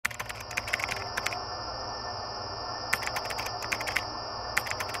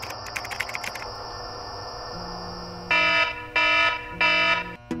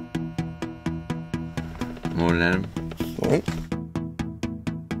looking at them. Right.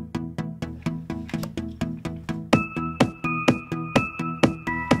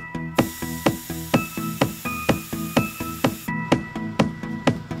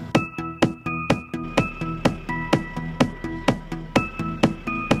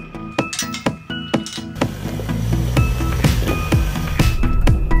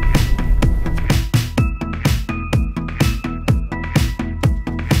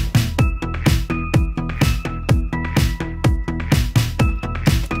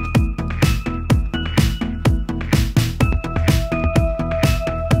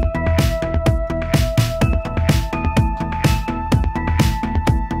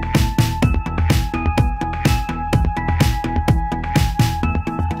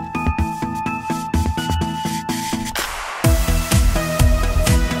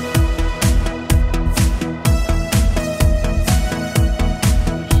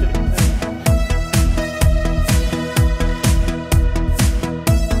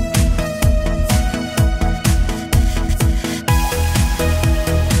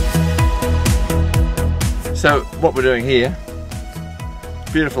 So what we're doing here,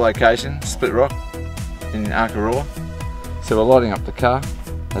 beautiful location, Split Rock in Arkaroola. So we're lighting up the car,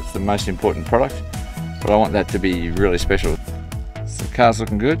 that's the most important product, but I want that to be really special. So the car's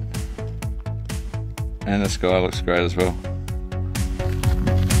looking good, and the sky looks great as well.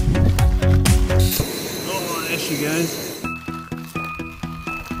 Oh, there she goes.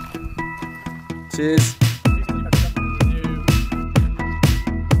 Cheers.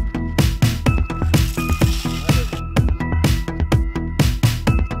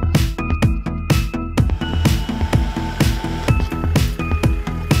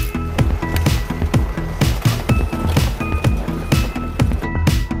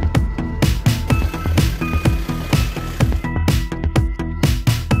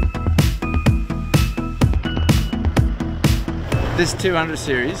 This 200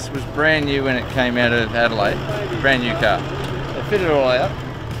 series was brand new when it came out of Adelaide, brand new car. They fitted it all out.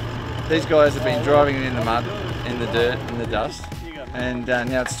 These guys have been driving it in the mud, in the dirt, in the dust, and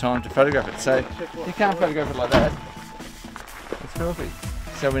now it's time to photograph it. So you can't photograph it like that. It's filthy.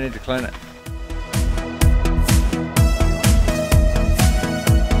 So we need to clean it.